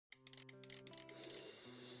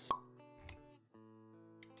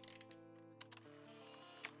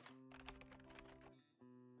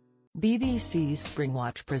BBC's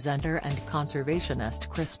Springwatch presenter and conservationist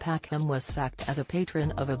Chris Packham was sacked as a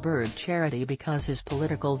patron of a bird charity because his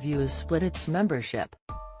political views split its membership.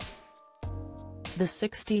 The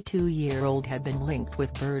 62-year-old had been linked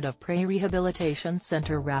with Bird of Prey Rehabilitation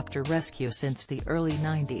Centre raptor rescue since the early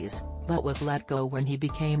 90s, but was let go when he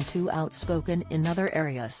became too outspoken in other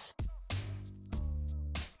areas.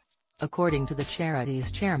 According to the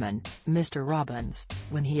charity's chairman, Mr. Robbins,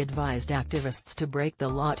 when he advised activists to break the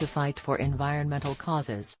law to fight for environmental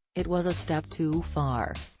causes, it was a step too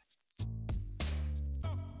far.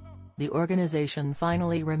 The organization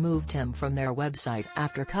finally removed him from their website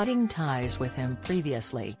after cutting ties with him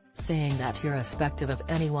previously, saying that irrespective of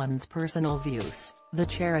anyone's personal views, the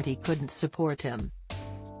charity couldn't support him.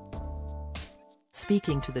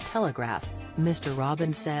 Speaking to The Telegraph, Mr.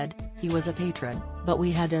 Robbins said, "He was a patron, but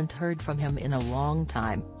we hadn't heard from him in a long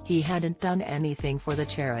time, he hadn't done anything for the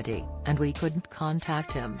charity, and we couldn't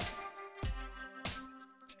contact him.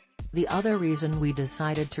 The other reason we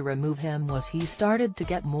decided to remove him was he started to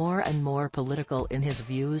get more and more political in his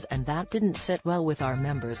views, and that didn't sit well with our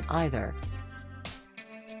members either."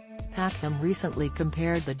 Packham recently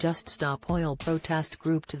compared the Just Stop Oil protest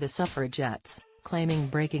group to the suffragettes, claiming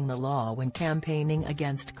breaking the law when campaigning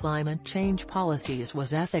against climate change policies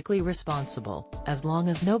was ethically responsible, as long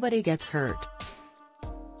as nobody gets hurt.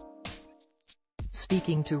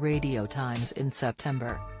 Speaking to Radio Times in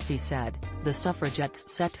September, he said, "The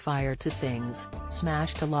suffragettes set fire to things,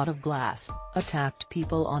 smashed a lot of glass, attacked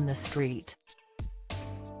people on the street.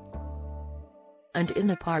 And in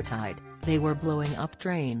apartheid, they were blowing up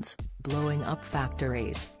trains, blowing up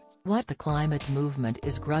factories. What the climate movement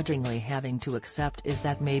is grudgingly having to accept is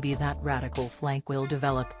that maybe that radical flank will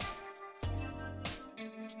develop.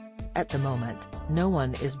 At the moment, no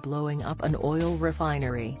one is blowing up an oil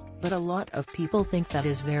refinery, but a lot of people think that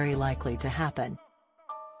is very likely to happen."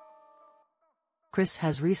 Chris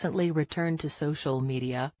has recently returned to social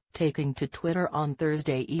media, taking to Twitter on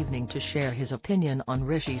Thursday evening to share his opinion on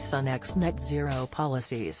Rishi Sunak's net zero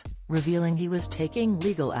policies, revealing he was taking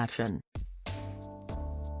legal action.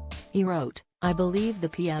 He wrote, "I believe the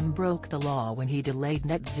PM broke the law when he delayed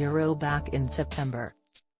net zero back in September.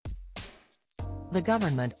 The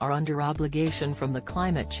government are under obligation from the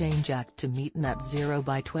Climate Change Act to meet net zero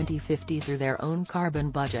by 2050 through their own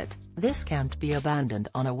carbon budget. This can't be abandoned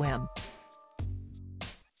on a whim.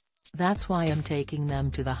 That's why I'm taking them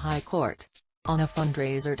to the High Court." On a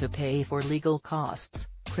fundraiser to pay for legal costs,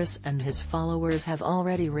 Chris and his followers have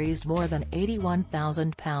already raised more than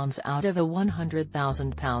 £81,000 out of a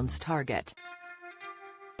 £100,000 target.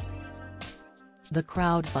 The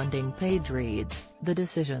crowdfunding page reads, "The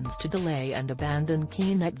decisions to delay and abandon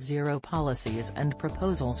key net zero policies and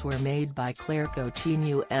proposals were made by Claire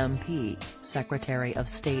Coutinho MP, Secretary of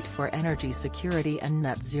State for Energy Security and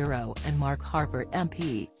Net Zero, and Mark Harper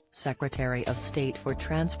MP, Secretary of State for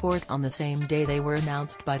Transport, on the same day they were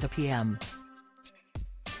announced by the PM.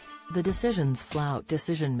 The decisions flout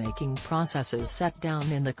decision-making processes set down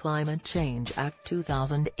in the Climate Change Act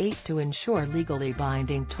 2008 to ensure legally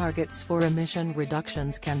binding targets for emission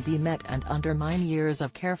reductions can be met and undermine years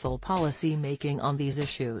of careful policy making on these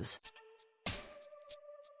issues."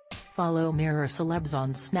 Follow Mirror Celebs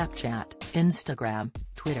on Snapchat, Instagram,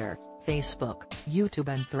 Twitter, Facebook, YouTube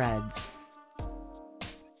and Threads.